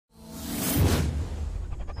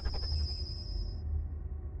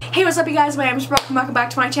Hey, what's up you guys, my name is Brooke and welcome back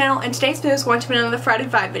to my channel, and today's video is going to be another Friday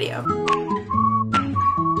 5 video.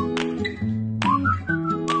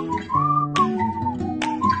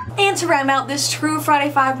 And to round out this true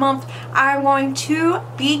Friday 5 month, I'm going to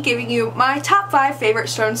be giving you my top 5 favorite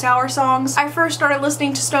Stone Sour songs. I first started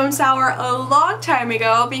listening to Stone Sour a long time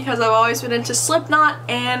ago because I've always been into Slipknot,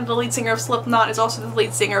 and the lead singer of Slipknot is also the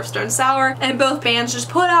lead singer of Stone Sour, and both bands just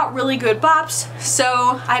put out really good bops,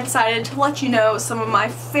 so I decided to let you know some of my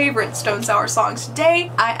favorite Stone Sour songs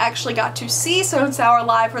today. I actually got to see Stone Sour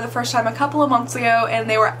live for the first time a couple of months ago, and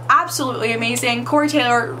they were absolutely amazing. Corey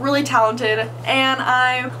Taylor, really talented, and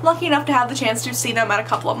I'm lucky enough to have the chance to see them at a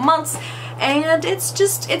couple of months, and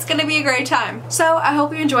it's gonna be a great time. So I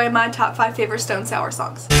hope you enjoy my top 5 favorite Stone Sour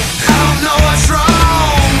songs. I don't know what's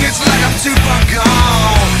wrong, it's like I'm too far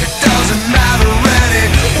gone. It doesn't matter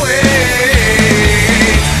anyway.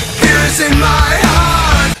 Here it's in my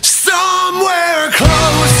heart, somewhere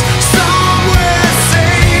close, somewhere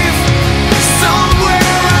safe, somewhere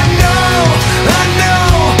I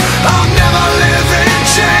know I'll never live in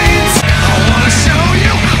chains. I wanna show you.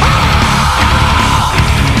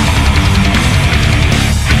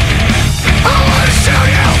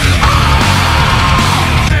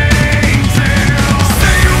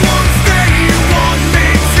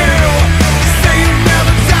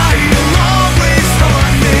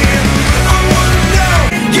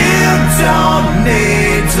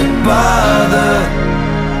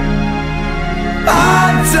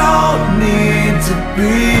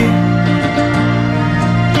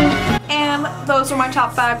 And those are my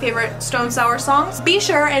top 5 favorite Stone Sour songs. Be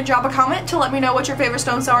sure and drop a comment to let me know what your favorite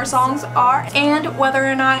Stone Sour songs are and whether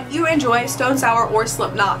or not you enjoy Stone Sour or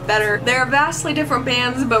Slipknot better. They're vastly different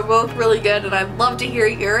bands, but both really good, and I'd love to hear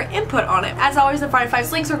your input on it. As always, the Friday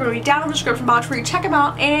 5 links are going to be down in the description box where you check them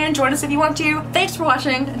out and join us if you want to. Thanks for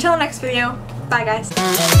watching. Until the next video, bye guys.